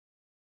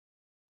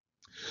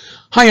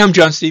Hi, I'm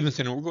John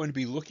Stevenson, and we're going to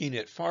be looking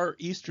at Far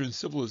Eastern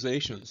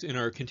civilizations in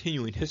our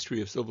continuing history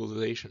of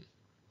civilization.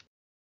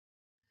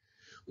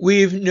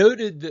 We've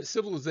noted that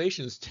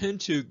civilizations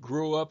tend to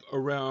grow up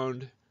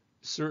around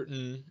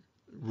certain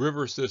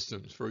river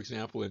systems. For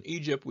example, in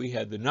Egypt, we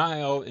had the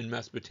Nile. In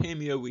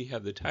Mesopotamia, we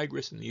have the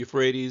Tigris and the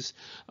Euphrates.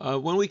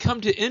 When we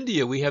come to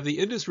India, we have the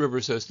Indus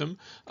River system.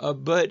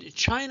 But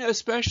China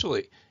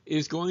especially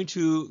is going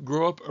to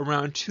grow up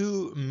around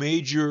two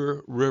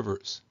major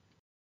rivers.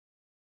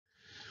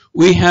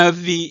 We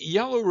have the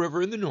Yellow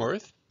River in the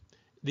north,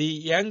 the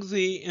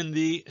Yangtze in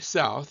the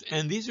south,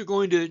 and these are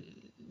going to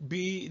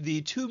be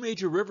the two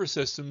major river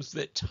systems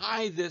that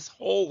tie this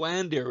whole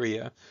land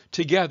area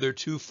together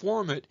to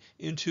form it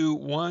into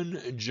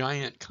one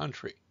giant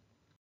country.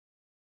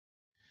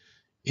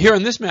 Here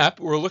on this map,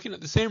 we're looking at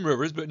the same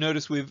rivers, but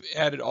notice we've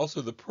added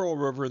also the Pearl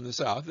River in the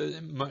south,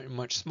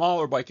 much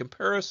smaller by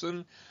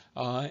comparison,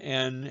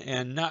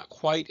 and not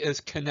quite as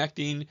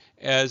connecting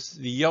as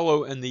the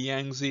Yellow and the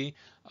Yangtze.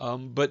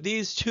 But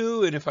these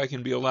two, and if I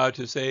can be allowed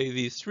to say,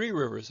 these three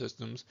river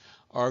systems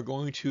are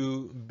going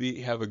to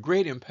have a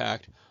great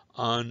impact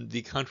on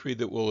the country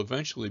that will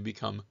eventually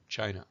become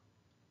China.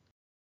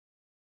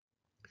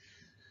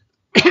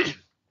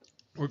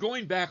 We're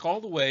going back all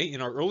the way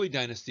in our early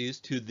dynasties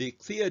to the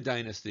Xia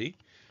dynasty.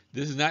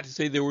 This is not to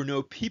say there were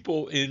no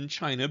people in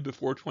China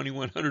before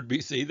 2100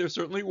 BC. There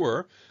certainly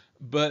were.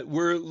 But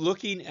we're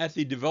looking at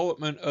the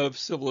development of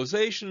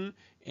civilization.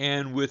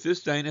 And with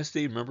this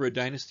dynasty, remember, a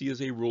dynasty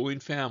is a ruling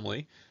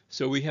family.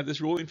 So we have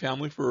this ruling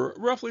family for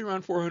roughly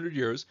around 400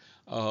 years.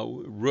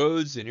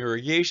 Roads and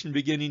irrigation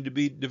beginning to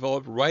be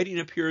developed. Writing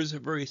appears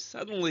very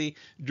suddenly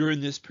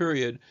during this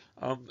period.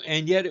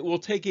 And yet it will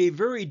take a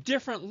very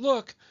different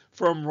look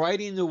from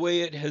writing the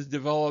way it has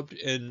developed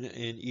in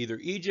either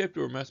Egypt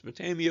or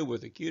Mesopotamia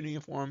with the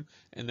cuneiform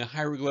and the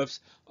hieroglyphs,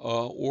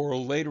 or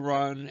later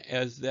on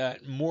as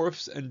that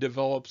morphs and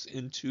develops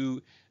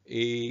into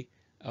a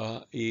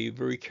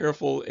very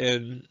careful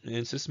and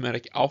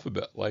systematic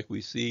alphabet like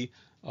we see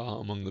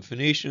among the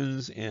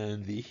Phoenicians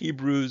and the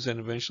Hebrews and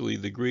eventually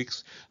the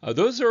Greeks.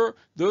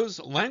 Those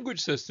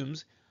language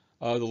systems.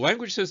 The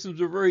language systems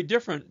are very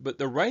different, but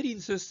the writing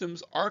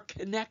systems are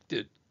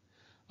connected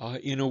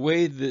in a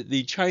way that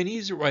the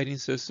Chinese writing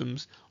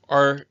systems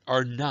are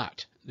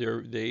not.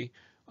 They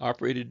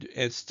operated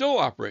and still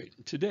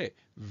operate today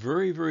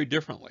very, very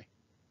differently.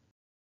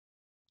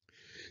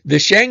 The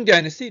Shang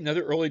dynasty,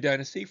 another early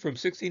dynasty from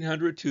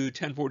 1600 to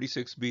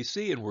 1046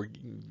 BC, and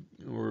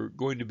we're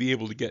going to be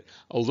able to get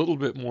a little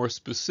bit more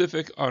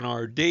specific on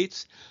our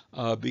dates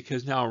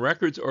because now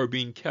records are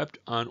being kept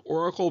on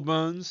oracle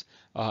bones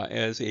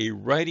as a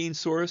writing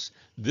source.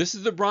 This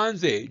is the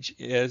Bronze Age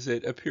as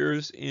it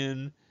appears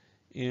in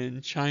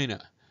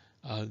China.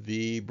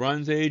 The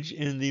Bronze Age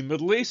in the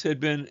Middle East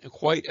had been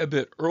quite a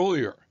bit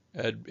earlier,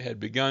 had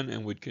begun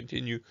and would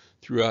continue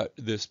throughout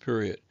this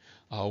period.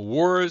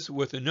 Wars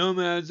with the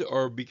nomads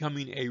are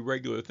becoming a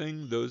regular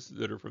thing, those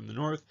that are from the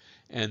north,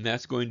 and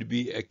that's going to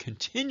be a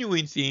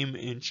continuing theme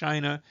in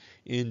China.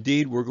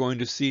 Indeed, we're going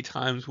to see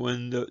times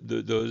when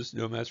those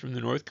nomads from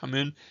the north come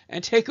in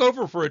and take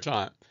over for a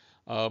time,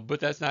 but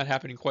that's not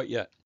happening quite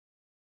yet.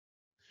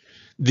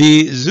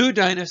 The Zhou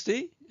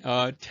dynasty,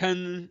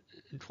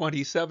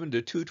 1027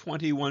 to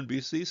 221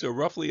 BC, so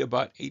roughly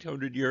about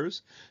 800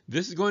 years.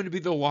 This is going to be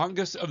the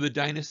longest of the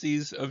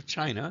dynasties of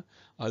China,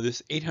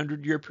 this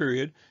 800-year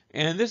period.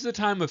 And this is a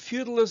time of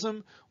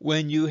feudalism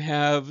when you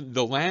have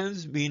the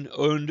lands being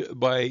owned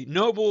by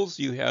nobles,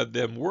 you have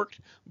them worked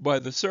by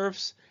the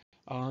serfs,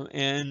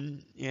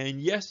 and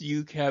yes,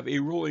 you have a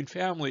ruling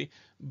family,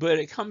 but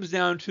it comes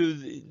down to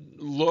the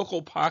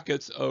local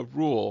pockets of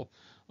rule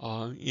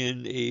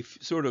in a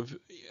sort of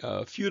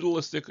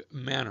feudalistic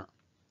manner.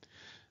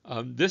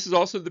 This is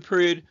also the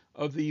period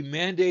of the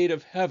mandate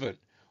of heaven,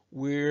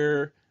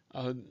 where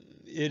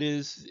it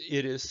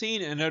is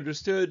seen and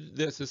understood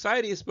that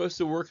society is supposed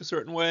to work a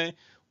certain way,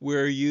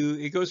 where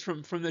it goes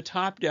from the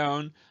top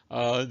down.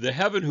 The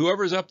heaven,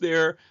 whoever's up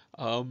there,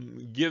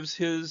 gives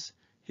his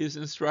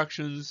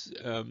instructions,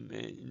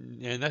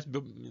 and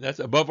that's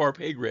above our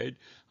pay grade,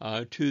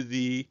 to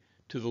the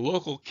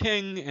local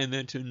king, and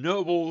then to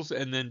nobles,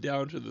 and then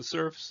down to the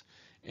serfs.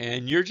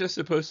 And you're just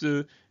supposed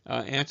to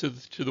answer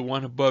to the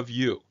one above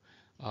you.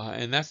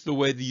 And that's the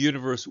way the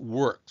universe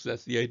works.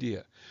 That's the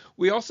idea.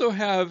 We also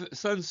have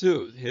Sun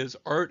Tzu, his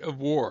Art of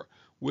War,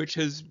 which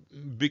has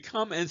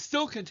become and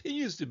still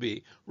continues to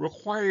be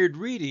required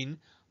reading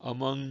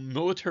among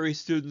military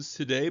students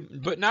today,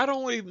 but not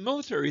only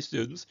military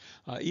students,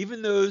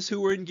 even those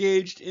who are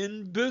engaged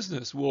in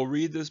business will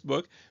read this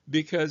book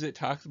because it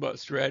talks about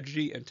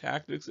strategy and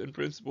tactics and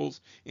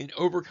principles in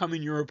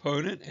overcoming your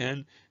opponent.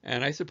 And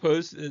I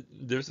suppose that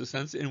there's a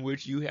sense in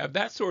which you have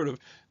that sort of,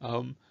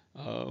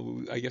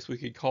 I guess we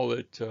could call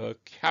it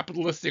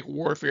capitalistic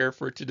warfare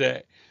for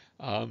today.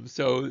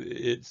 So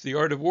it's the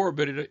art of war,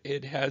 but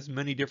it has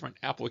many different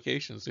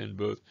applications in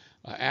both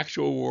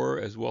actual war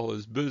as well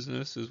as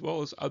business, as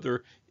well as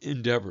other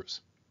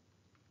endeavors.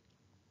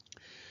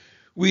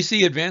 We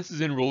see advances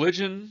in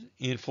religion,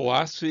 in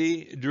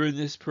philosophy during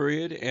this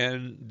period,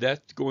 and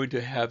that's going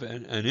to have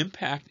an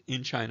impact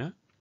in China.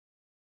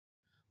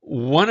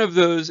 One of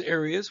those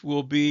areas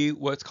will be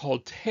what's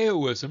called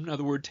Taoism. Now,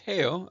 the word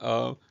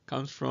Tao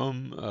comes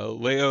from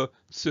Lao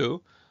Tzu,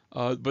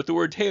 but the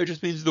word Tao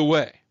just means the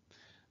way.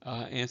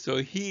 And so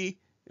he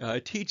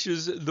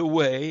teaches the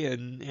way,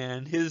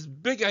 and his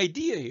big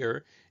idea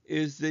here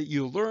is that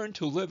you learn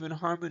to live in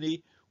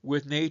harmony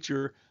with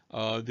nature.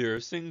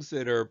 There's things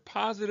that are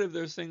positive,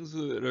 there's things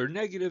that are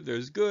negative,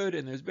 there's good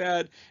and there's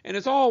bad, and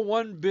it's all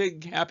one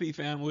big happy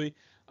family.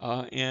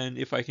 And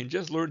if I can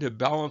just learn to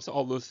balance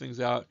all those things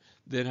out,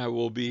 then I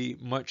will be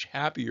much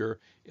happier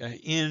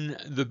in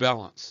the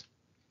balance.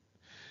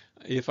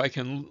 If I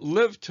can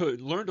learn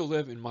to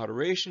live in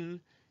moderation,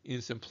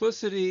 in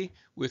simplicity,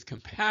 with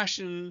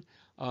compassion,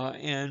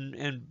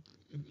 and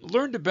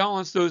learn to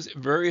balance those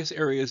various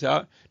areas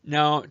out.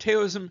 Now,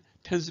 Taoism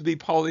tends to be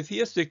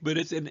polytheistic, but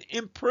it's an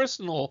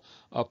impersonal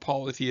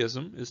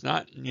polytheism. It's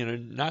not,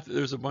 not that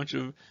there's a bunch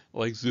of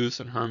like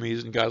Zeus and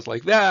Hermes and guys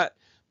like that,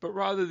 but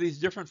rather these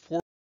different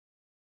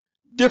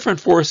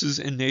forces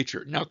in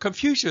nature. Now,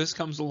 Confucius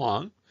comes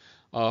along,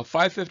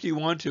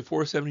 551 to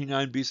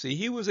 479 BC.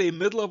 He was a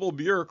mid-level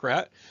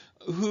bureaucrat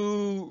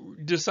who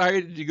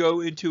decided to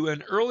go into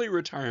an early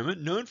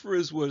retirement, known for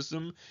his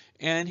wisdom,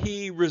 and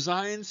he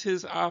resigns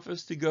his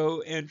office to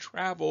go and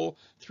travel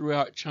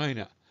throughout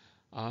China.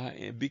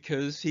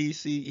 Because he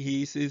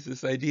sees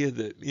this idea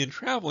that in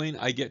traveling,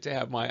 I get to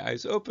have my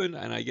eyes open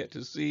and I get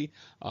to see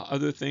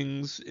other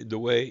things, the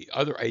way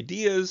other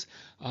ideas.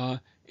 And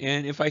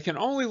if I can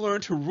only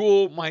learn to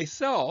rule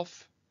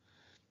myself,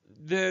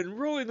 then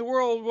ruling the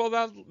world, well,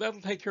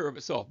 that'll take care of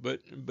itself. But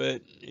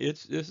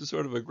this is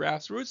sort of a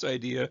grassroots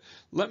idea.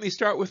 Let me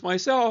start with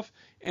myself,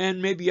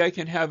 and maybe I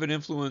can have an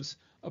influence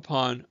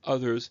upon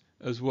others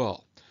as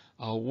well.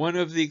 One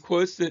of the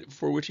quotes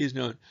for which he's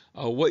known,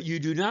 what you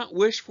do not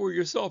wish for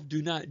yourself,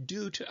 do not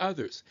do to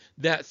others.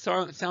 That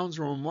sounds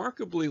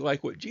remarkably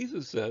like what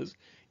Jesus says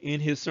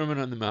in his Sermon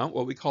on the Mount,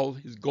 what we call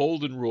his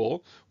golden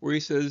rule, where he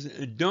says,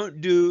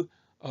 don't do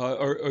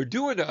or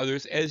do unto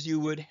others as you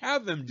would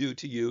have them do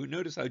to you.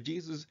 Notice how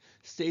Jesus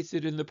states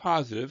it in the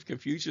positive.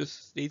 Confucius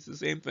states the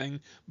same thing,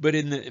 but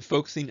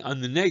focusing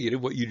on the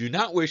negative, what you do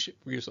not wish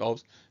for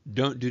yourselves,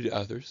 don't do to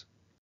others.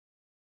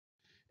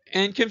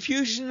 And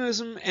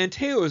Confucianism and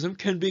Taoism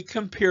can be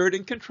compared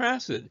and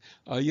contrasted.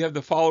 You have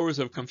the followers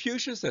of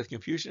Confucius, that's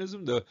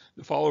Confucianism, the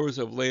followers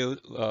of Lao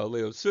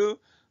Tzu,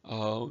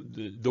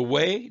 the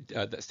Way,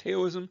 that's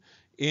Taoism.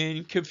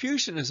 In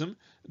Confucianism,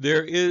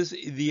 there is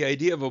the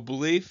idea of a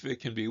belief.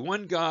 It can be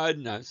one God.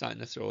 Now, it's not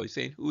necessarily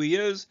saying who he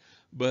is,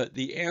 but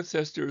the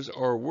ancestors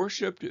are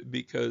worshipped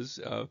because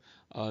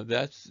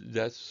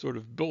that's sort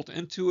of built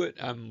into it.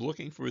 I'm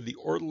looking for the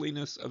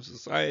orderliness of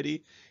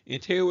society.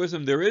 In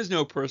Taoism, there is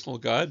no personal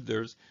God.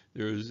 There's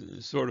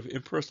sort of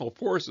impersonal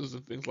forces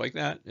and things like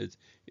that.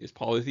 It's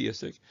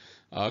polytheistic.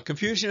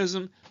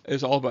 Confucianism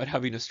is all about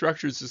having a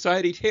structured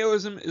society.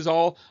 Taoism is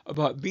all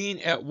about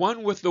being at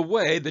one with the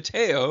Way, the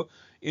Tao,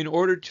 in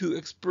order to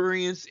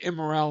experience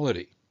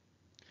immorality.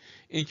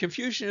 In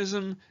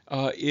Confucianism,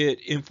 it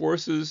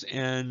enforces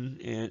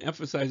and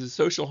emphasizes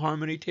social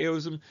harmony.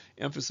 Taoism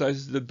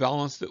emphasizes the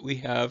balance that we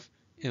have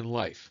in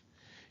life.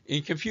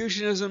 In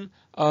Confucianism,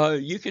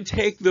 you can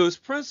take those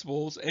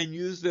principles and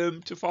use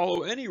them to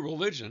follow any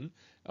religion.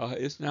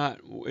 It's not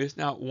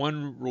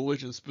one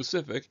religion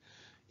specific.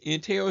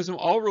 In Taoism,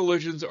 all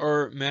religions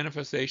are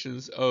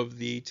manifestations of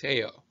the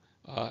Tao,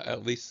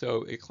 at least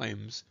so it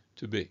claims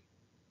to be.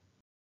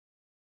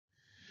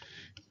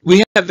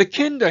 We have the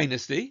Qin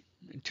dynasty,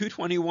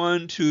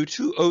 221 to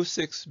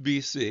 206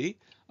 BC,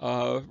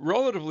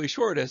 relatively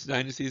short as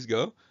dynasties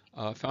go,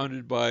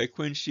 founded by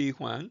Qin Shi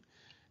Huang.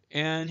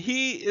 And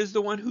he is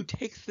the one who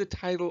takes the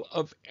title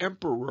of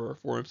emperor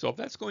for himself.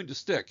 That's going to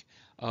stick.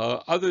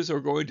 Others are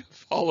going to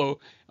follow.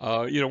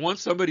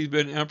 Once somebody's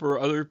been emperor,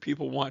 other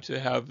people want to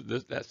have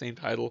that same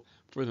title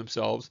for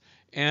themselves.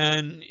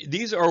 And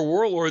these are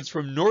warlords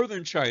from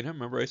northern China.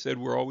 Remember I said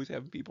we're always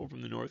having people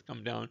from the north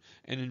come down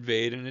and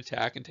invade and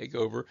attack and take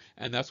over.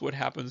 And that's what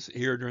happens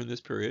here during this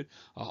period.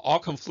 All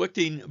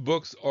conflicting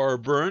books are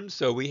burned,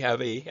 so we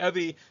have a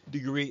heavy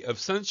degree of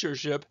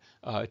censorship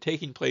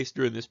taking place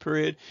during this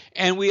period.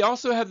 And we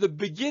also have the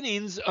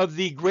beginnings of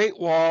the Great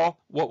Wall,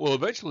 what will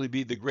eventually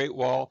be the Great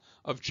Wall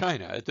of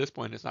China. At this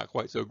point, it's not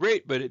quite so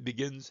great, but it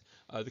begins,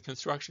 the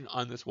construction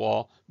on this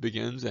wall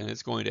begins, and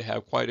it's going to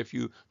have quite a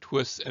few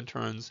twists and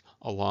turns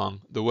along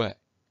the way.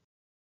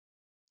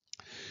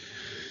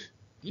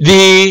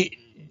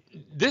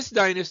 This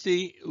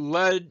dynasty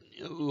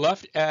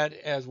left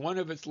as one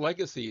of its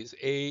legacies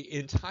an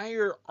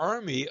entire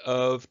army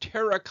of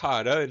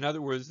terracotta. In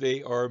other words,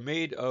 they are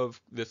made of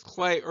this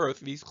clay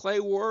earth, these clay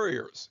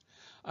warriors.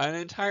 an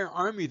entire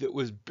army that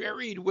was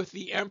buried with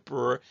the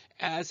emperor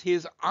as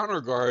his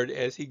honor guard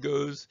as he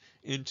goes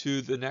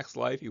into the next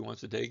life. He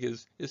wants to take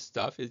his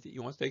stuff, he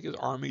wants to take his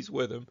armies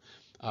with him,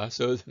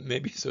 so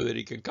maybe so that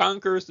he can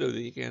conquer, so that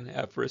he can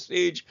have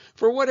prestige,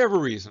 for whatever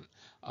reason.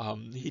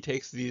 He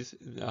takes these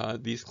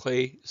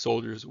clay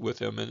soldiers with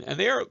him, and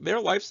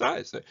they're life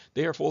size.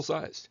 They are full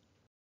sized.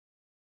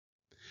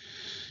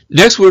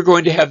 Next, we're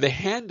going to have the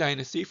Han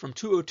Dynasty from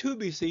 202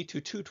 BC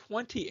to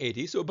 220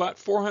 AD, so about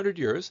 400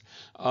 years.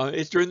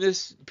 It's during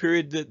this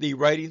period that the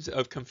writings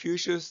of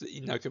Confucius,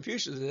 now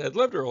Confucius had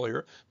lived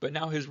earlier, but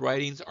now his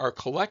writings are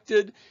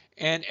collected,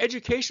 and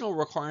educational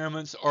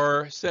requirements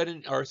are set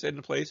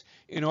in place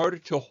in order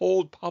to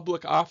hold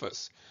public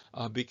office,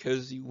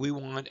 because we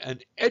want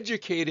an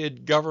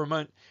educated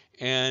government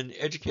and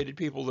educated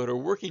people that are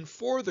working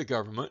for the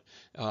government.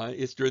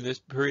 It's during this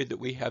period that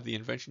we have the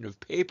invention of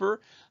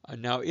paper.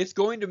 Now it's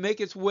going to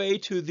make its way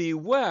to the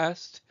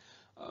West,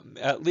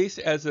 at least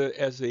as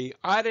a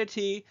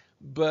oddity,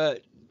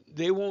 but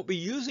they won't be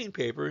using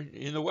paper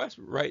in the West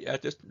right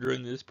at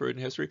during this period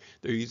in history.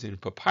 They're using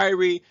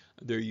papyri,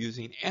 they're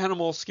using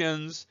animal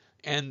skins,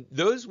 and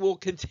those will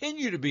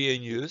continue to be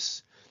in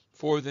use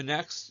for the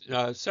next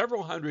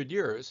several hundred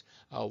years,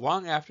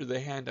 long after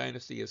the Han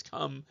Dynasty has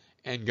come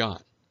and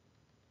gone.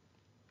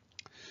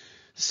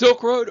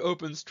 Silk Road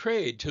opens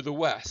trade to the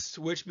west,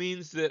 which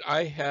means that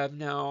I have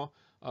now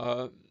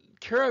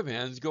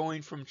caravans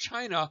going from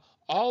China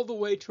all the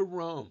way to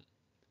Rome.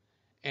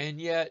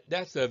 And yet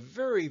that's a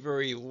very,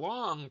 very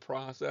long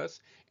process,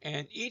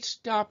 and each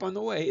stop on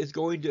the way is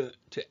going to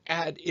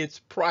add its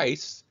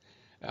price.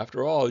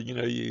 After all,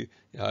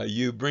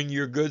 you bring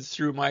your goods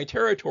through my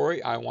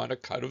territory, I want a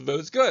cut of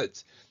those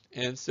goods.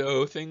 And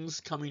so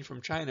things coming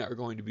from China are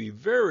going to be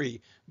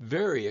very,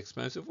 very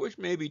expensive, which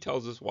maybe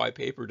tells us why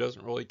paper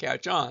doesn't really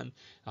catch on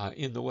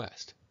in the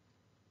West.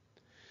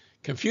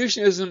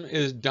 Confucianism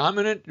is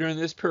dominant during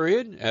this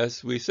period.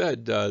 As we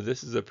said,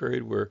 this is a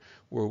period where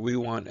we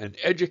want an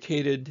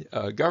educated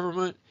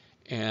government,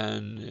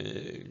 and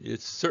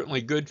it's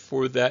certainly good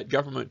for that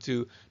government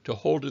to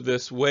hold it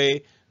this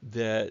way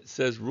that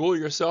says rule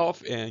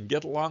yourself and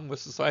get along with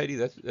society.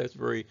 That's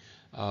very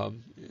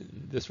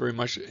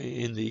much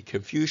in the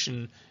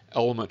Confucian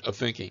element of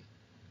thinking.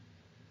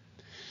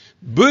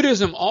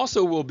 Buddhism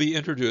also will be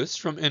introduced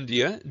from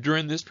India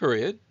during this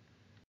period.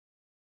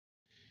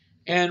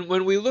 And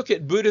when we look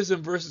at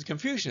Buddhism versus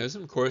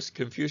Confucianism, of course,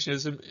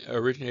 Confucianism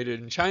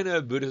originated in China,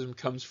 Buddhism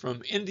comes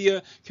from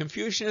India.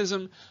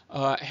 Confucianism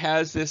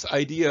has this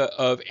idea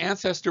of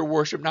ancestor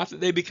worship, not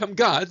that they become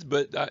gods,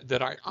 but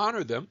that I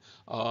honor them.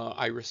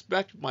 I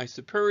respect my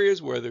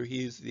superiors, whether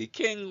he's the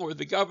king or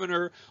the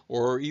governor,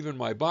 or even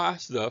my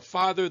boss, the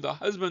father, the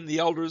husband, the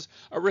elders,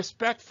 a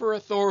respect for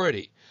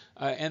authority.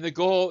 And the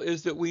goal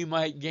is that we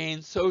might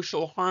gain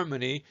social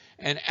harmony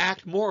and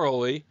act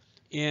morally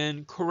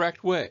in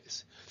correct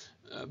ways.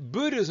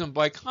 Buddhism,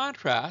 by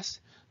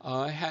contrast,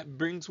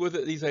 brings with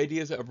it these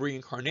ideas of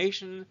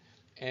reincarnation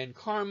and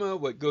karma.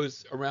 What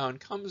goes around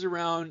comes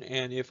around,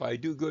 and if I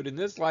do good in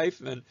this life,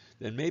 then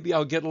maybe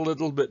I'll get a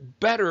little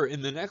bit better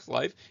in the next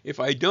life. If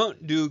I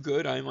don't do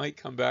good, I might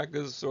come back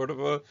as sort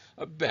of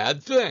a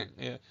bad thing.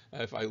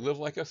 If I live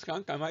like a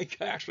skunk, I might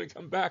actually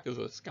come back as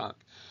a skunk.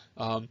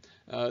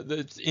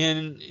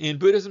 In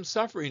Buddhism,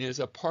 suffering is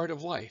a part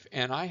of life,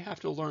 and I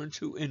have to learn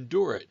to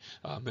endure it.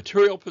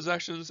 Material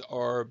possessions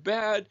are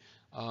bad.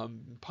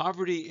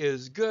 Poverty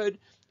is good,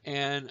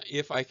 and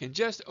if I can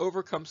just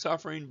overcome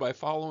suffering by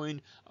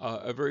following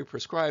a very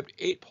prescribed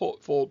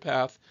eightfold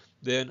path,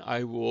 then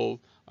I will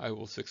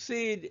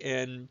succeed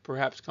and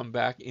perhaps come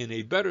back in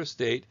a better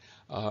state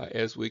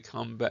as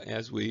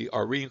we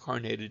are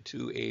reincarnated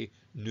to a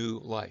new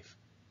life.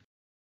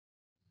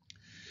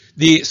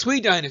 The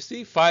Sui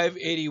Dynasty,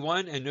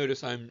 581, and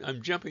notice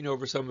I'm jumping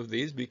over some of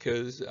these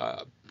because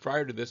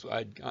prior to this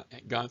I'd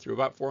gone through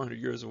about 400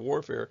 years of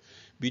warfare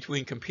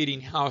between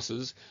competing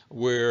houses,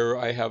 where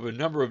I have a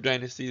number of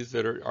dynasties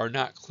that are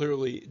not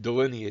clearly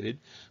delineated.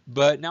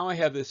 But now I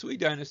have the Sui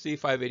Dynasty,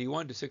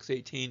 581 to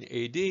 618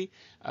 AD,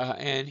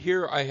 and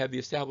here I have the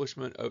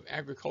establishment of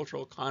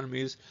agricultural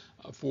economies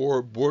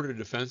for border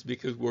defense,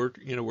 because we're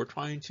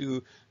trying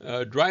to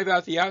drive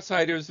out the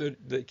outsiders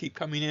that keep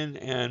coming in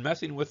and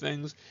messing with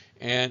things,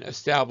 and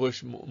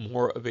establish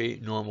more of a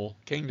normal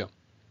kingdom.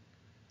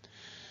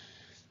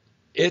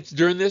 It's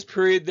during this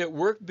period that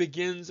work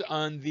begins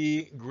on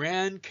the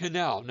Grand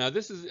Canal. Now,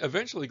 this is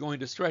eventually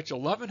going to stretch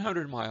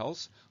 1,100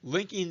 miles,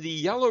 linking the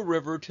Yellow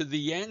River to the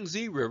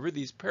Yangtze River,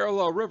 these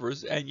parallel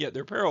rivers, and yet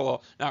they're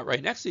parallel, not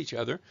right next to each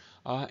other.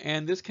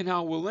 And this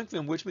canal will link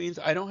them, which means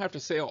I don't have to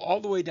sail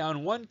all the way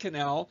down one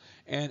canal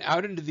and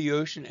out into the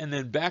ocean and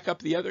then back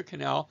up the other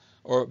canal,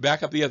 or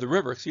back up the other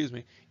river, excuse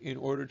me, in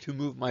order to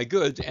move my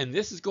goods. And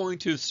this is going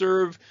to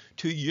serve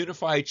to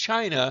unify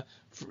China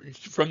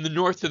from the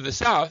north to the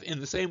south,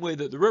 in the same way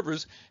that the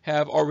rivers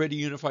have already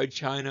unified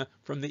China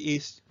from the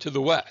east to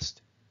the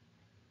west.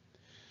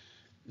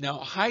 Now,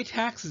 high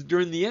taxes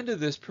during the end of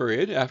this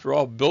period, after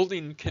all,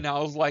 building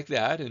canals like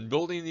that and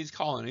building these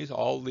colonies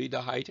all lead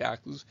to high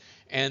taxes,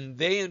 and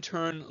they in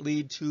turn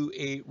lead to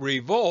a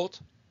revolt.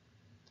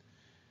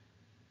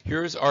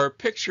 Here's our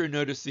picture.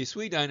 Notice the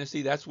Sui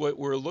dynasty. That's what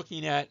we're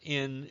looking at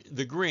in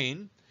the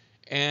green.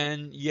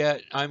 And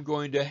yet I'm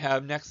going to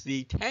have next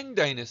the Tang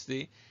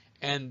dynasty,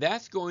 and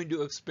that's going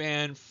to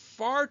expand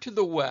far to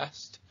the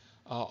west,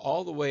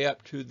 all the way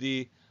up to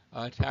the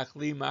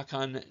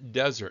Taklamakan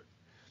Desert.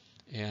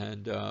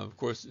 And of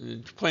course,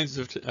 in plains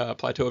of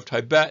plateau of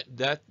Tibet,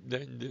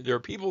 there are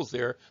peoples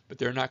there, but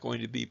they're not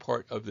going to be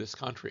part of this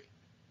country.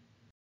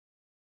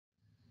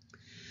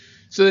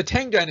 So the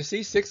Tang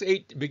dynasty,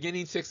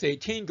 beginning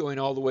 618, going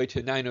all the way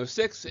to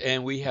 906,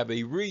 and we have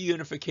a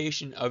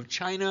reunification of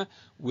China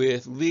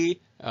with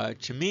Li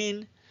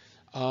Chemin.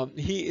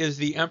 He is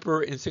the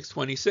emperor in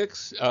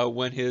 626.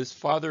 When his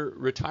father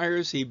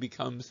retires, he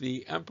becomes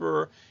the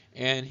emperor,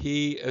 and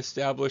he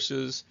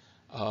establishes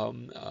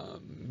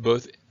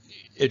both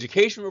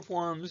education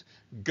reforms,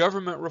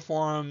 government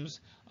reforms.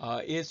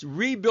 It's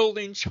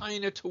rebuilding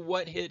China to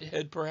what it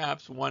had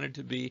perhaps wanted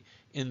to be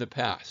in the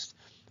past.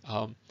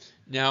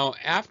 Now,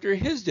 after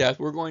his death,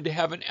 we're going to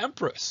have an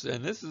empress,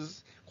 and this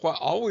is quite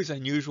always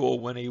unusual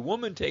when a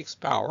woman takes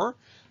power.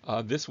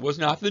 This was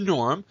not the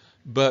norm,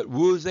 but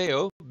Wu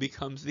Zhao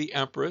becomes the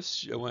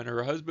empress when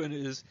her husband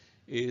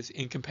is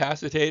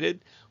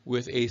incapacitated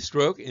with a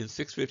stroke in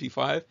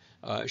 655.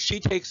 She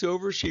takes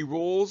over, she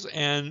rules,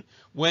 and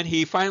when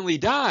he finally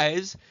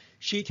dies,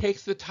 she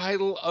takes the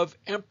title of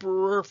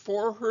emperor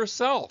for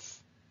herself.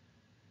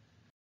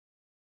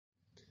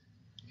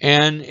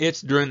 And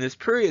it's during this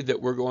period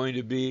that we're going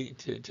to be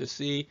to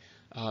see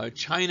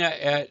China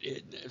at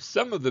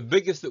some of the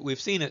biggest that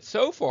we've seen it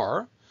so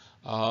far,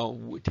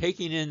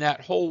 taking in that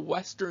whole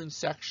western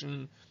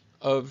section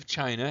of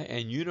China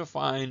and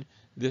unifying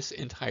this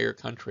entire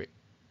country.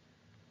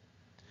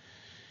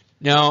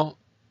 Now,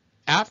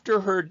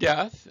 after her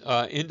death,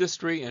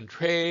 industry and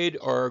trade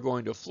are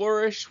going to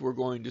flourish. We're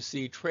going to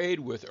see trade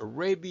with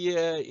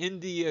Arabia,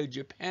 India,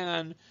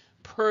 Japan,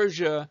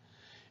 Persia,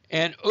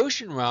 and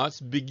ocean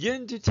routes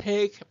begin to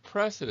take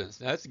precedence.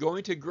 That's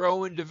going to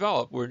grow and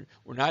develop. We're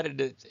not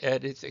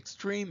at its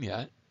extreme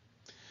yet.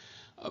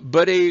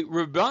 But a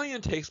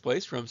rebellion takes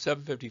place from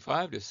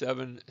 755 to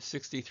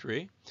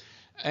 763.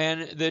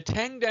 And the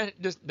Tang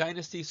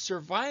dynasty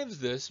survives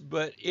this,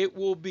 but it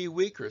will be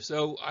weaker.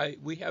 So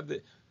we have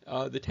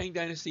the Tang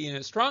dynasty in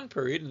a strong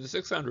period in the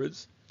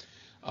 600s.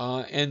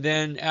 And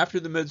then after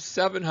the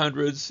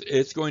mid-700s,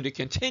 it's going to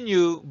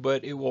continue,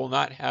 but it will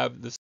not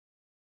have the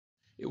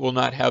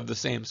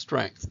same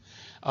strength.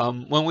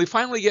 When we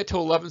finally get to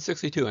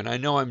 1162, and I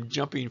know I'm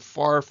jumping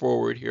far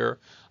forward here,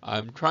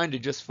 I'm trying to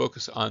just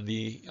focus on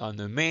the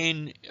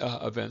main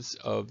events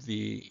of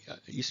the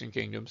Eastern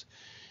Kingdoms,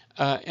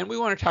 and we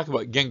want to talk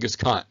about Genghis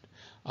Khan,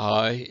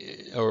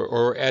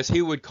 or as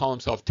he would call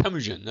himself,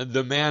 Temujin,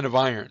 the man of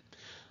iron.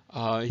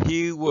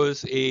 He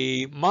was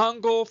a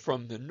Mongol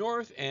from the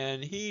north,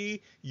 and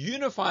he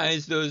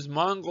unifies those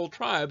Mongol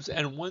tribes,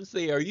 and once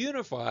they are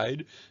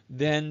unified,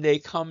 then they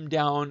come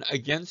down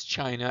against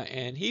China,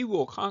 and he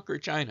will conquer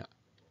China.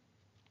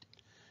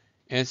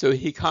 And so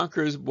he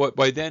conquers what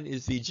by then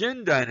is the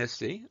Jin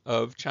dynasty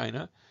of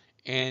China,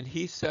 and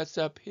he sets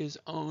up his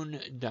own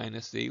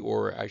dynasty,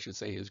 or I should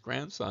say his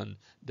grandson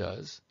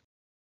does.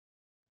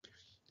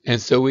 And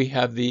so we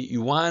have the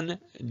Yuan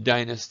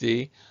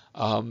dynasty,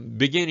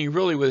 beginning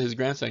really with his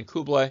grandson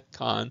Kublai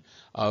Khan,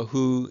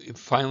 who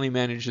finally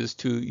manages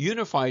to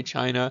unify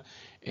China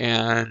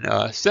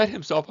and set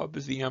himself up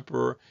as the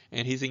emperor,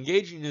 and he's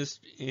engaging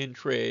in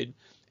trade.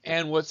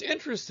 And what's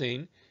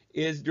interesting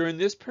is during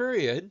this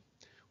period,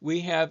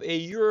 we have a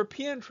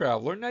European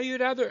traveler. Now,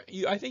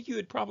 I think you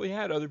had probably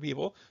had other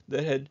people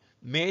that had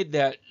made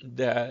that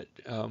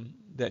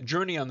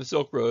journey on the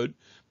Silk Road,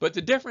 but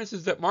the difference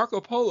is that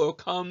Marco Polo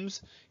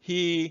comes,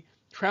 he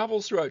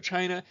travels throughout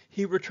China,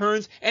 he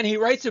returns, and he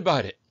writes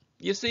about it.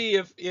 You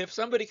see, if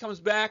somebody comes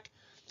back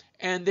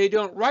and they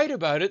don't write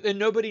about it, then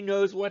nobody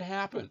knows what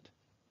happened.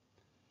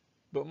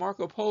 But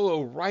Marco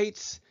Polo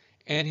writes,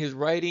 and his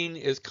writing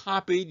is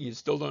copied. You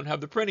still don't have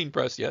the printing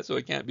press yet, so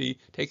it can't be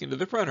taken to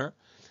the printer.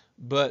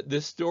 But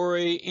the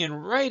story in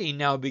writing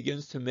now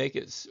begins to make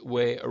its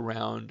way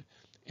around,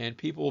 and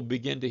people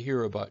begin to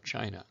hear about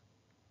China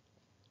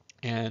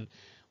and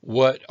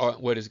what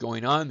is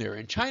going on there.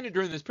 And China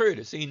during this period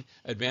has seen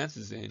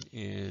advances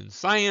in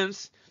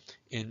science,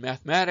 in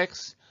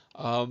mathematics.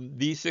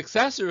 The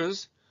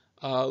successors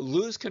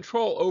lose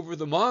control over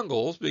the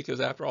Mongols, because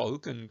after all, who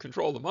can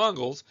control the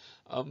Mongols?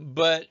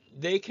 But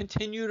they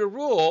continue to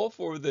rule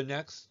for the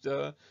next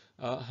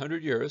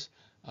 100 years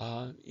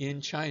in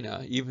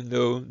China, even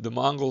though the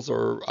Mongols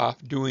are off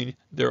doing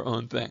their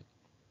own thing.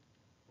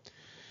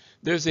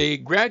 There's a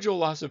gradual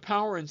loss of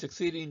power in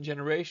succeeding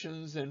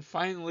generations, and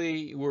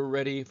finally we're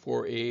ready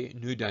for a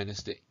new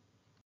dynasty.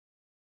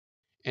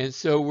 And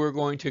so we're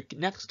going to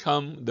next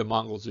come, the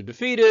Mongols are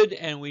defeated,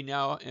 and we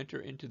now enter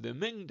into the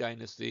Ming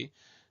dynasty,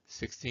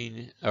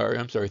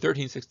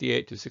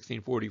 1368 to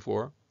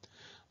 1644.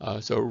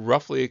 So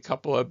roughly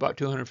about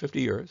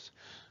 250 years.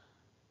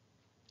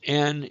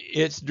 And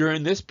it's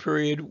during this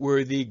period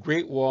where the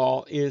Great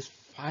Wall is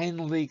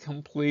finally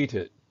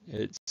completed.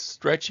 It's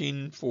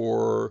stretching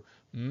for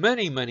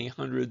many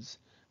hundreds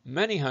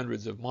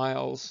of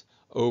miles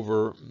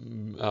over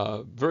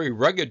very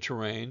rugged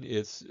terrain.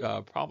 It's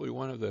probably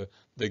one of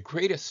the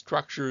greatest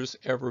structures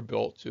ever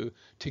built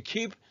to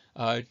keep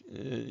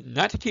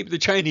not to keep the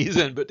Chinese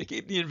in, but to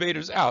keep the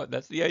invaders out.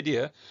 That's the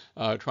idea,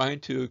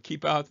 trying to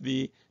keep out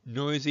the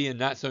noisy and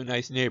not so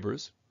nice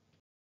neighbors.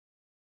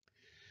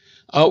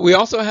 We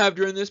also have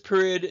during this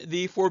period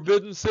the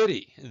Forbidden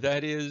City,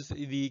 that is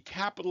the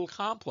capital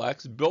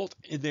complex built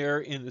there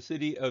in the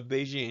city of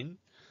Beijing,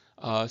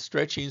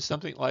 stretching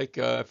something like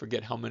I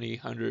forget how many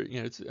hundred,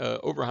 it's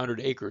over 100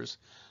 acres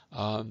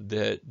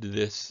that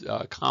this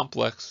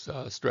complex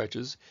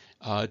stretches,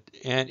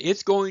 and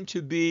it's going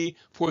to be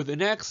for the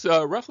next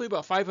roughly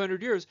about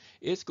 500 years.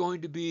 It's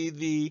going to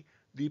be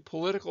the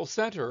political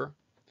center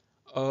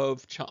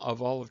of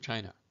all of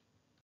China.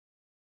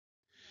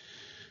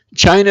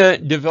 China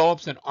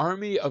develops an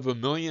army of 1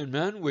 million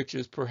men, which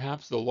is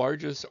perhaps the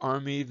largest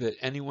army that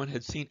anyone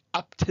had seen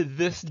up to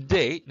this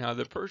date. Now,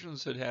 the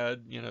Persians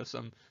had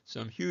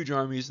some huge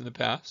armies in the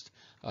past,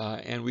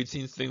 and we'd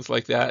seen things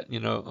like that,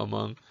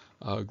 among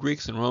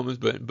Greeks and Romans,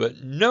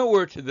 but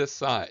nowhere to this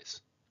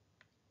size.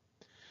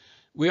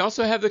 We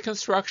also have the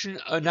construction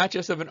not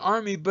just of an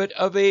army, but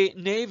of a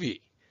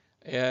navy.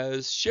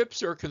 As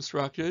ships are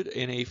constructed,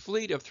 and a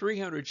fleet of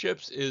 300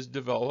 ships is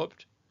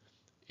developed,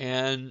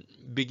 and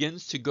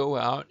begins to go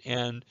out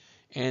and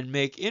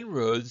make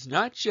inroads,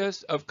 not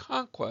just of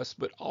conquest,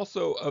 but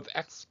also of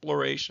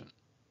exploration.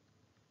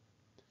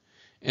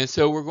 And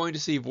so we're going to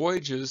see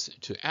voyages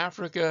to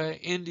Africa,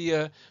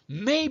 India,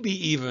 maybe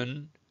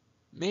even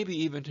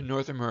to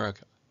North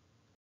America.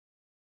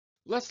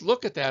 Let's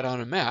look at that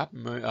on a map.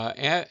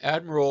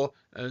 Admiral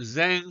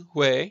Zhang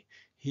Hui,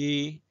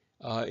 he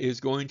is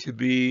going to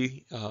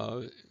be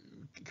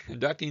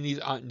conducting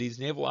these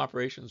naval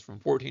operations from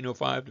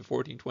 1405 to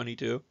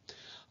 1422.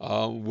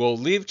 We'll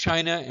leave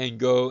China and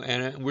go,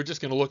 and we're just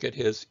going to look at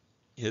his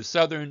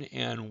southern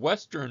and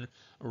western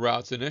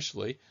routes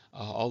initially,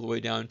 all the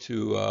way down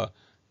to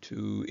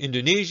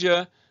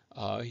Indonesia.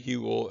 He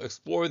will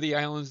explore the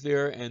islands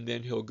there, and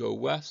then he'll go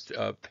west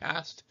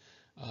past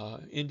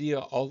India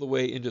all the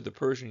way into the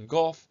Persian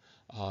Gulf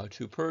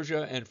to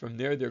Persia, and from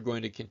there they're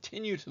going to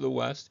continue to the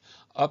west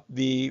up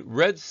the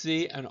Red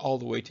Sea and all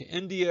the way to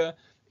India,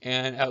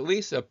 and at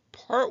least a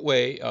part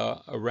way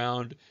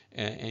around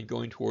and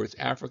going towards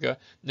Africa.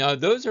 Now,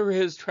 those are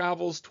his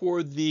travels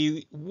toward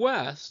the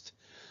west.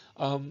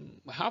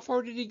 How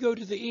far did he go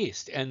to the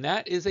east? And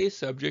that is a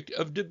subject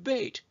of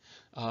debate.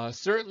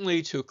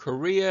 Certainly to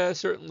Korea,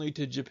 certainly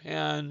to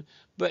Japan,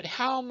 but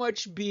how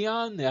much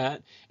beyond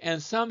that?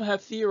 And some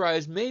have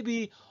theorized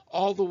maybe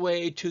all the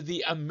way to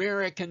the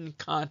American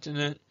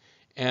continent,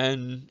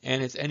 and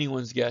it's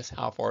anyone's guess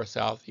how far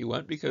south he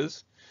went,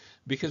 because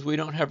we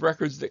don't have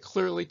records that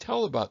clearly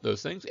tell about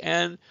those things,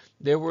 and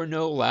there were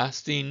no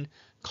lasting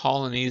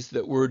colonies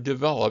that were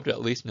developed,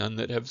 at least none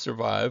that have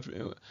survived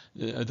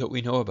that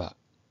we know about.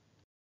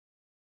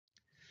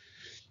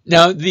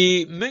 Now,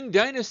 the Ming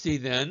Dynasty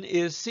then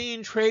is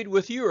seeing trade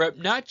with Europe,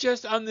 not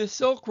just on the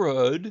Silk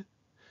Road,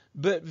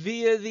 but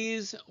via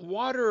these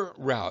water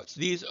routes,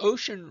 these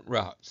ocean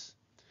routes.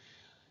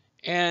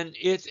 And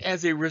it's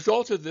as a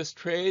result of this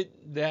trade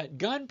that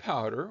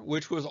gunpowder,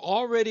 which was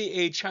already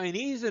a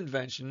Chinese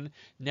invention,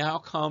 now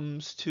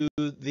comes to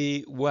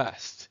the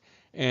West.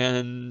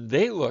 And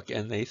they look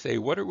and they say,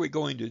 what are we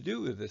going to do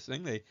with this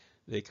thing?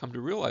 They come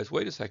to realize,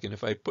 wait a second,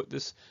 if I put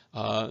this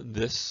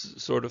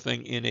sort of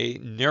thing in a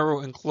narrow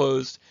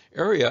enclosed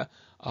area,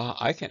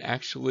 I can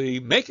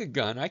actually make a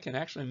gun, I can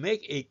actually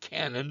make a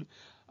cannon,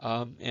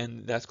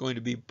 and that's going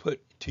to be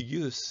put to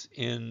use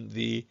in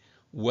the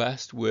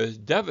West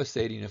with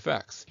devastating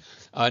effects.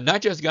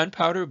 Not just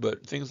gunpowder,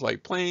 but things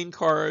like playing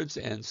cards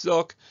and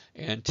silk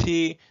and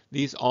tea.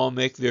 These all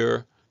make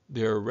their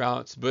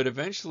routes, but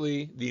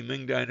eventually the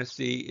Ming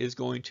Dynasty is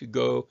going to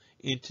go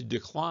into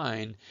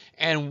decline.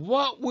 And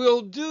what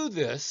will do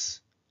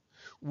this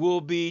will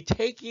be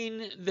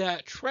taking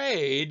that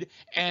trade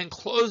and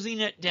closing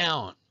it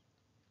down.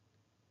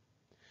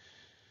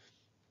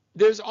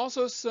 There's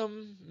also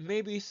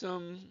maybe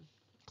some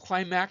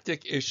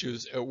climactic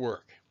issues at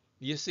work.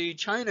 You see,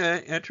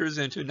 China enters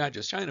into, not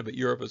just China, but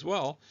Europe as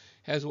well,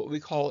 has what we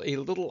call a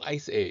little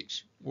ice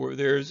age, where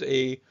there's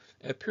a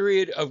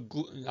period of,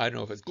 I don't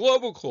know if it's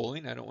global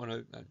cooling, I don't want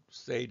to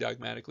say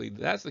dogmatically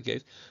that's the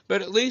case,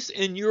 but at least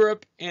in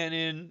Europe and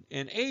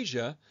in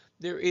Asia,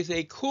 there is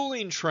a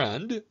cooling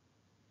trend.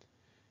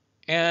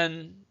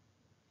 And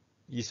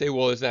you say,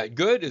 well, is that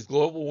good? Is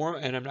global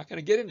warming, and I'm not going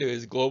to get into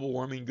is global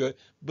warming good,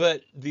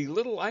 but the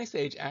little ice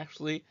age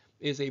actually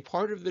is a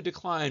part of the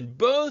decline,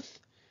 both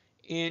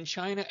in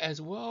China as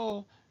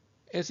well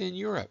as in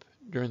Europe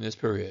during this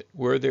period,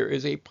 where there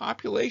is a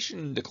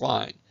population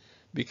decline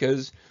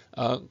because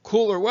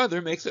cooler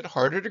weather makes it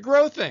harder to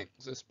grow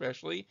things,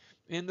 especially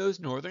in those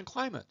northern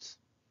climates.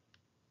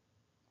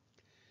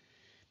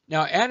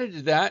 Now, added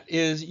to that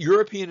is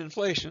European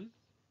inflation,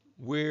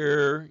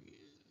 where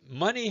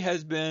money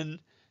has been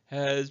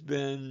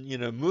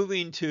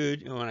moving to,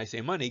 when I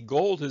say money,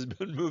 gold has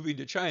been moving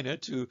to China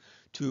to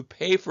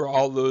pay for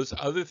all those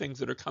other things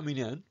that are coming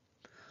in.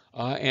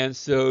 And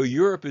so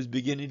Europe is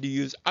beginning to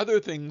use other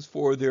things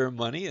for their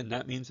money, and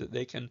that means that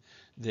they can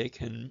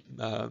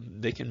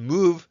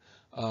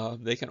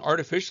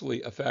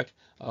artificially affect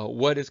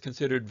what is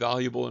considered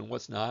valuable and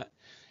what's not.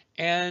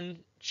 And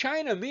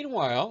China,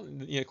 meanwhile,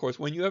 of course,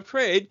 when you have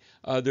trade,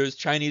 there's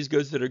Chinese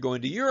goods that are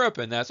going to Europe,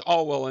 and that's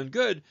all well and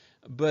good.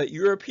 But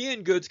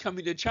European goods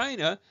coming to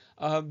China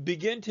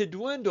begin to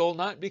dwindle,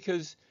 not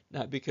because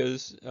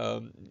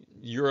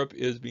Europe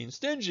is being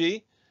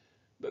stingy,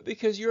 but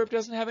because Europe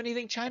doesn't have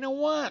anything China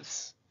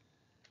wants.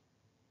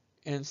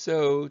 And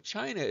so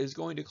China is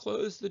going to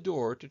close the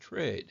door to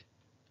trade.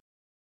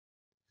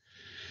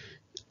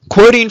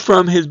 Quoting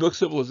from his book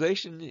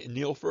Civilization,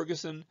 Neil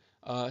Ferguson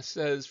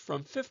says,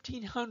 from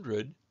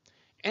 1500,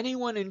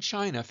 anyone in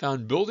China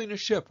found building a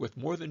ship with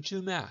more than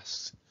 2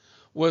 masts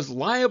was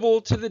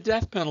liable to the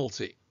death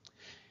penalty.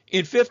 In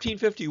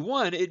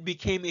 1551, it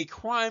became a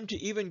crime to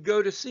even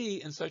go to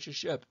sea in such a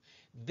ship.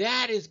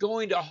 That is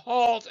going to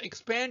halt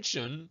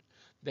expansion.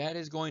 That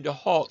is going to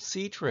halt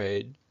sea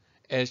trade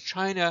as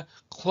China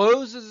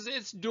closes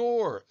its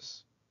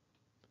doors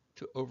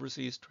to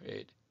overseas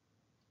trade.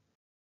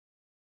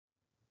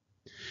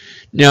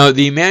 Now,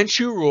 the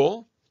Manchu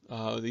rule,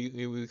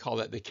 we call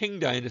that the Qing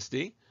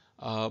dynasty,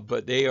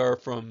 but they are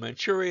from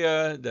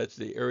Manchuria. That's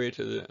the area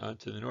to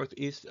the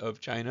northeast of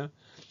China.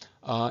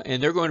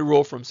 And they're going to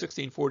rule from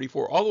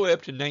 1644 all the way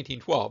up to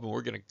 1912, and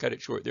we're going to cut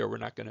it short there. We're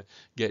not going to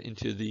get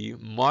into the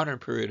modern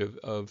period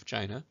of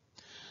China.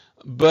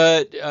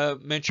 But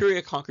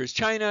Manchuria conquers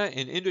China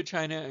and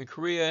Indochina and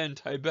Korea and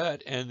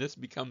Tibet, and this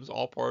becomes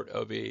all part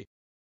of a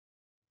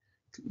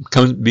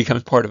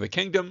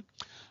kingdom.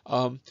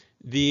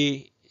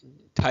 The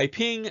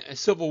Taiping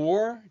Civil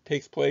War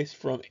takes place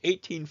from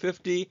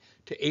 1850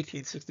 to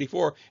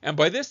 1864, and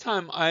by this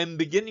time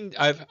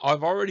I've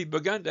already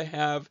begun to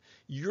have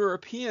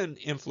European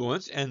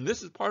influence, and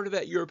this is part of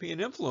that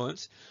European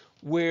influence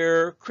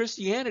where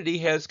Christianity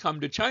has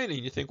come to China.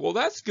 And you think, well,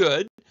 that's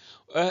good,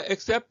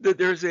 except that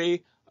there's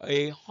a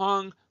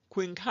Hong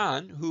Qing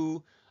Khan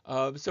who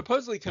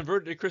supposedly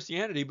converted to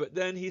Christianity, but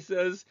then he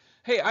says,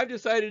 hey, I've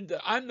decided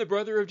that I'm the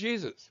brother of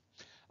Jesus.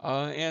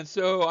 And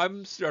so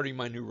I'm starting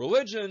my new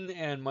religion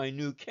and my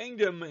new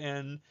kingdom,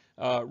 and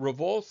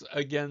revolts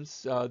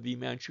against the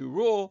Manchu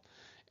rule.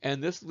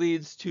 And this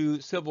leads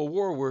to civil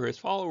war where his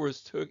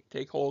followers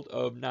take hold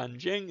of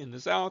Nanjing in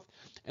the south,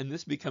 and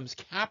this becomes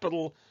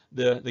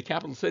the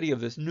capital city of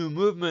this new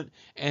movement,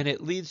 and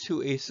it leads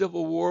to a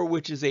civil war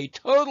which is a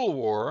total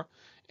war,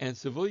 and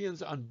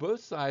civilians on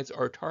both sides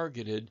are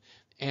targeted,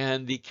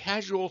 and the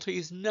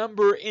casualties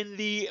number in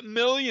the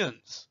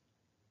millions.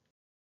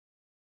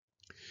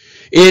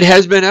 It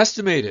has been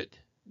estimated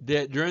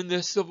that during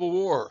this civil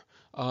war,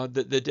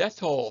 the death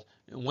toll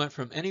went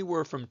from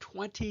anywhere from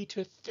 20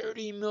 to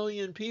 30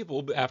 million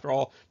people. After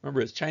all,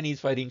 remember, it's Chinese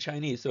fighting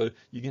Chinese, so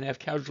you can have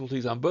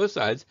casualties on both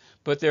sides.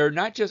 But they're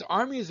not just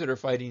armies that are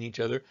fighting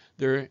each other;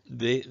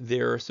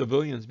 they're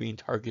civilians being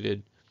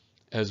targeted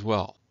as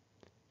well.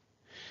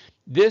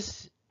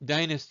 This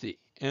dynasty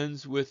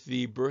ends with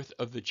the birth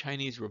of the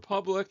Chinese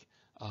Republic,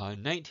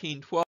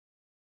 1912.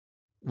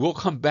 We'll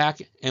come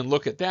back and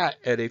look at that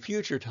at a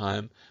future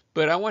time,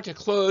 but I want to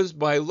close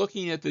by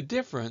looking at the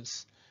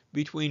difference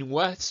between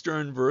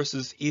Western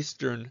versus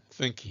Eastern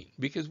thinking,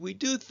 because we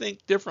do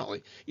think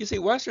differently. You see,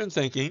 Western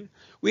thinking,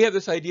 we have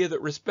this idea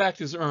that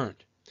respect is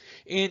earned.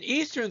 In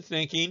Eastern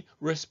thinking,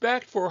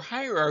 respect for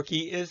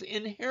hierarchy is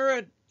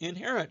inherent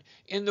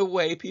in the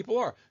way people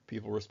are.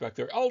 People respect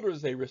their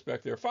elders, they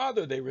respect their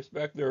father, they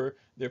respect their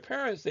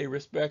parents, they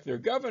respect their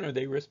governor,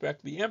 they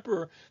respect the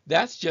emperor.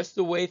 That's just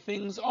the way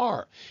things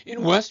are.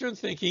 In Western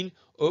thinking,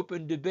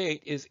 open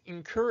debate is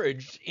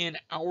encouraged in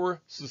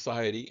our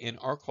society, in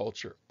our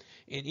culture.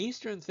 In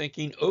Eastern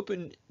thinking,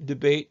 open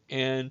debate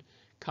and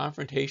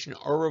confrontation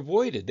are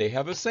avoided. They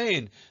have a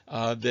saying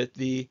that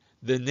the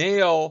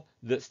nail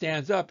that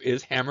stands up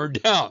is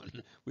hammered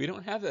down. We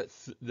don't have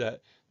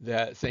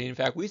that saying. In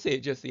fact, we say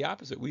it just the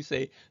opposite. We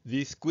say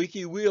the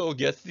squeaky wheel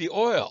gets the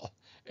oil.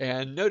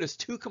 And notice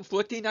two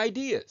conflicting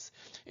ideas.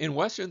 In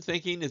Western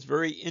thinking, it's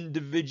very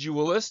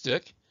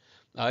individualistic.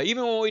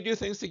 Even when we do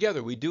things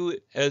together, we do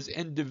it as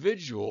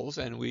individuals,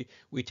 and we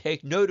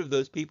take note of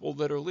those people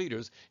that are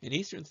leaders. In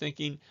Eastern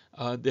thinking,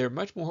 they're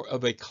much more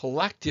of a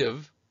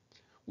collective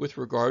with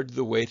regard to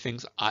the way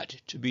things ought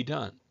to be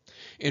done.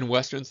 In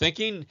Western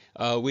thinking,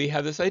 we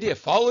have this idea: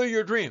 follow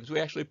your dreams. We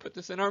actually put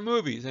this in our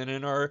movies and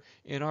in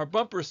our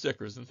bumper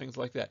stickers and things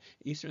like that.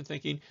 Eastern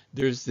thinking,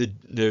 there's the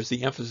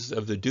emphasis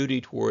of the duty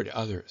toward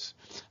others.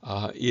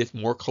 It's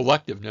more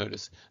collective,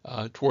 notice,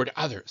 toward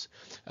others.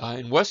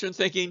 In Western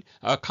thinking,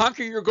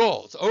 conquer your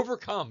goals,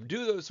 overcome,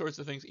 do those sorts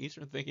of things.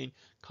 Eastern thinking,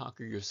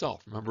 conquer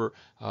yourself. Remember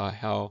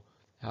how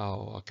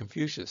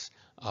Confucius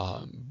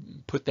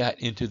put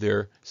that into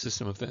their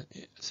system of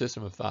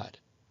thought.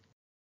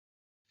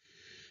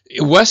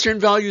 Western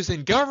values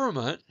in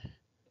government,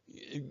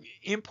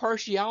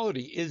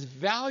 impartiality is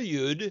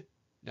valued.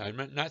 Now,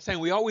 I'm not saying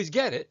we always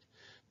get it,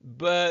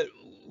 but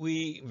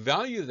we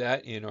value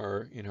that in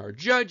our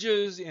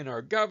judges, in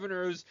our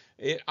governors.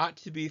 It ought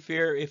to be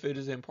fair if it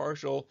is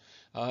impartial.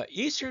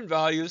 Eastern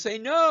values say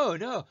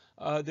no.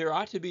 There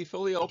ought to be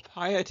filial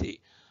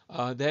piety.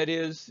 That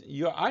is,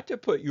 you ought to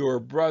put your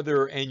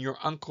brother and your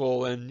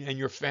uncle and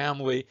your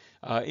family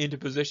into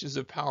positions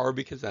of power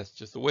because that's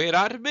just the way it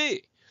ought to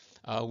be.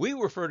 We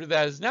refer to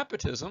that as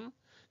nepotism.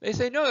 They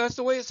say, no, that's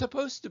the way it's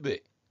supposed to be.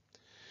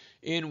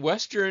 In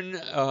Western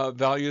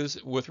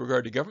values with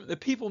regard to government, the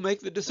people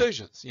make the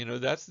decisions.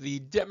 That's the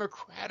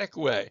democratic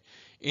way.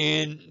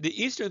 In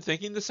the Eastern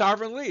thinking, the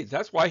sovereign leads.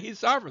 That's why he's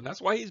sovereign.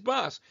 That's why he's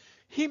boss.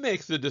 He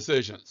makes the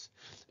decisions.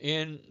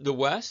 In the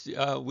West,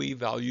 we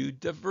value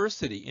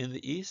diversity. In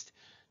the East,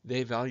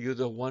 they value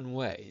the one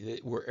way,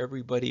 where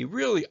everybody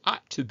really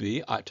ought to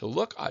be, ought to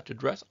look, ought to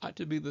dress, ought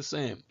to be the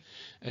same.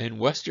 In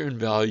Western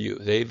value,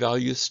 they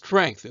value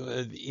strength.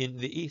 In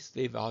the East,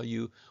 they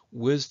value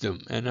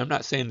wisdom. And I'm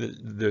not saying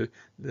that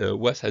the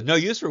West has no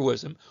use for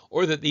wisdom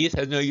or that the East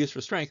has no use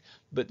for strength,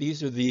 but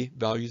these are the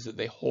values that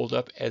they hold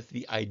up as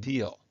the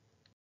ideal.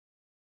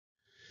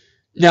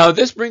 Now,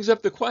 this brings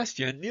up the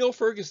question. Neil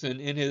Ferguson,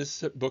 in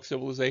his book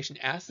Civilization,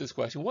 asked this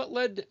question: what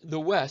led the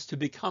West to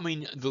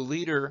becoming the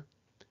leader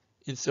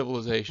in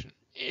civilization?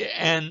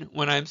 And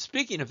when I'm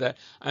speaking of that,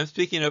 I'm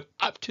speaking of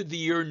up to the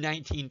year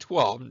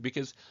 1912,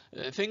 because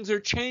things are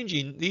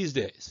changing these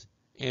days.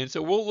 And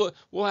so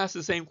we'll ask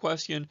the same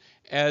question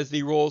as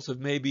the roles have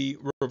maybe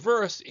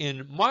reversed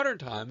in modern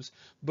times,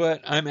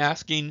 but I'm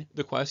asking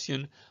the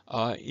question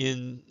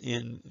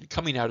in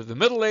coming out of the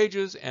Middle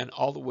Ages and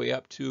all the way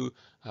up to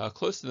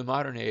close to the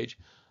modern age.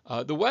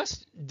 The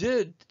West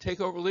did take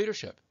over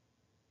leadership.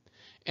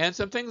 And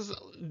some things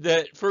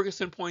that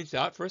Ferguson points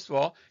out: first of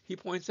all, he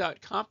points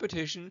out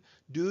competition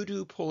due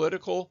to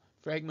political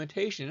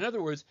fragmentation. In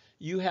other words,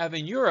 you have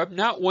in Europe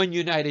not one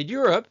united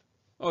Europe.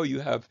 Oh,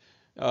 you have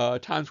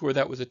times where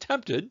that was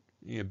attempted,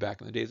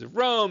 back in the days of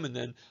Rome and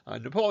then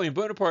Napoleon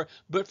Bonaparte.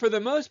 But for the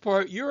most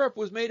part, Europe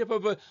was made up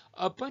of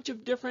a bunch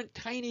of different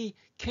tiny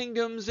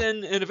kingdoms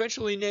and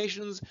eventually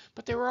nations,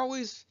 but they were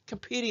always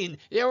competing.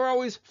 They were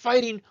always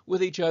fighting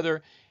with each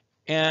other.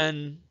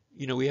 And,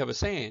 we have a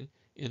saying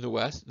in the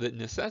West that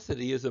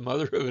necessity is the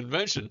mother of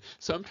invention.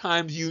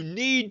 Sometimes you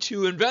need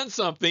to invent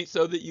something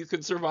so that you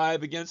can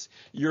survive against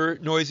your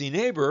noisy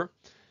neighbor.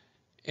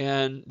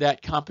 And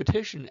that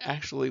competition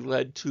actually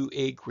led to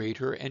a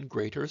greater and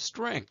greater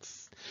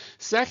strength.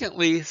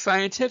 Secondly,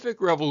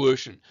 scientific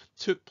revolution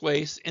took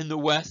place in the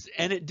West,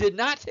 and it did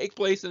not take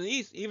place in the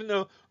East, even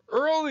though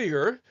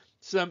earlier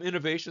some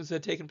innovations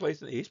had taken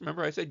place in the East.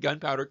 Remember, I said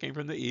gunpowder came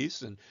from the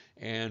East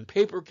and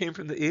paper came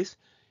from the East,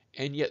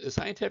 and yet the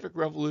scientific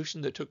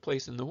revolution that took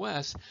place in the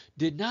West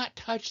did not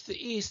touch the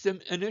East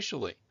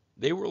initially.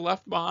 They were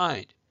left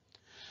behind.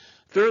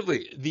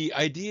 Thirdly, the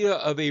idea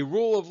of a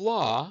rule of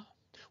law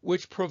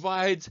which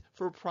provides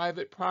for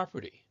private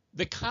property.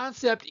 The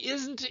concept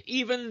isn't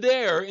even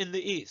there in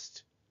the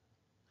East,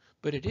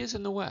 but it is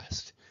in the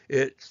West.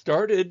 It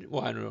started,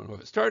 well, I don't know if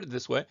it started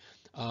this way,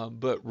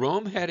 but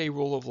Rome had a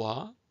rule of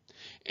law.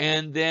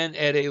 And then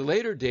at a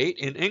later date,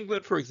 in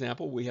England, for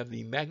example, we have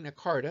the Magna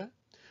Carta,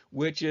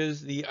 which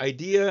is the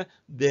idea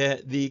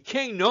that the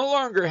king no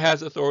longer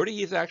has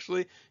authority.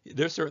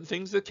 There's certain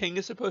things the king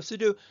is supposed to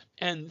do.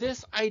 And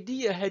this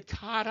idea had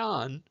caught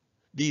on,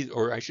 these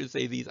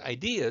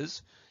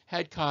ideas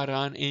had caught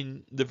on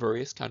in the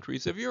various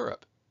countries of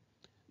Europe,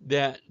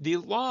 that the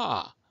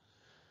law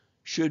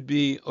should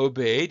be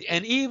obeyed,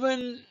 and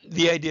even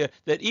the idea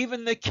that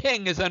even the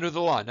king is under the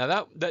law.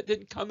 Now that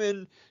didn't come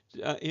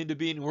into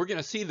being. We're going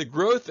to see the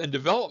growth and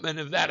development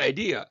of that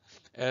idea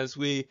as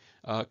we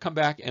come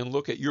back and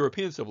look at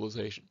European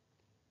civilization.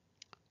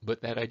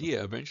 But that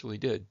idea eventually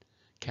did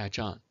catch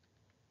on.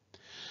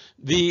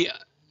 The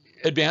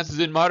advances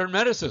in modern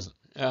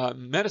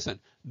medicine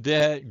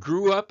that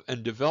grew up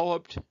and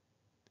developed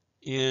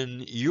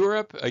in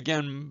Europe,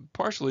 again,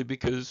 partially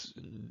because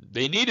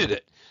they needed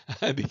it,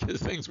 because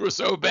things were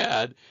so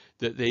bad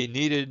that they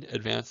needed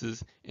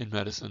advances in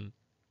medicine.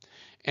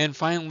 And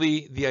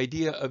finally, the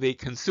idea of a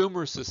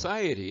consumer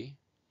society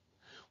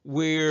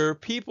where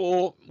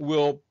people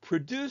will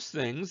produce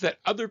things that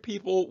other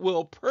people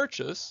will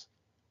purchase.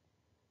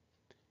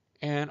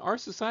 And our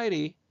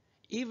society,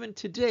 even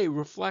today,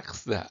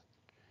 reflects that.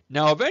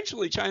 Now,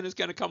 eventually, China's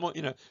going to come on.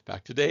 In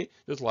fact, today,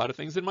 there's a lot of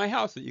things in my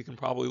house that you can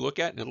probably look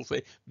at, and it'll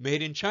say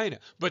made in China.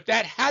 But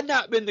that had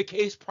not been the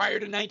case prior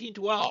to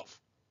 1912.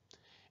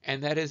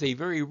 And that is a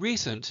very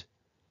recent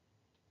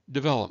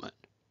development.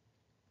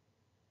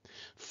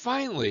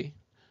 Finally,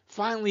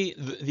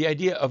 the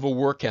idea of a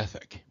work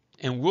ethic.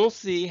 And we'll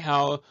see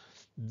how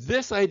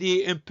this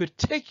idea in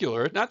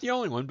particular, not the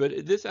only one,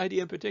 but this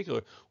idea in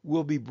particular,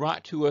 will be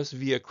brought to us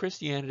via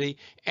Christianity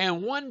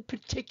and one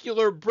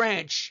particular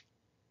branch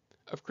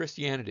of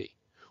Christianity,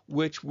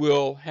 which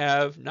will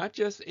have not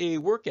just a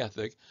work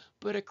ethic,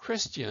 but a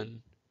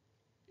Christian,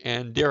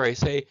 and dare I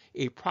say,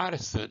 a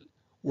Protestant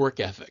work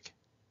ethic.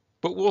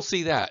 But we'll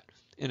see that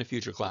in a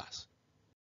future class.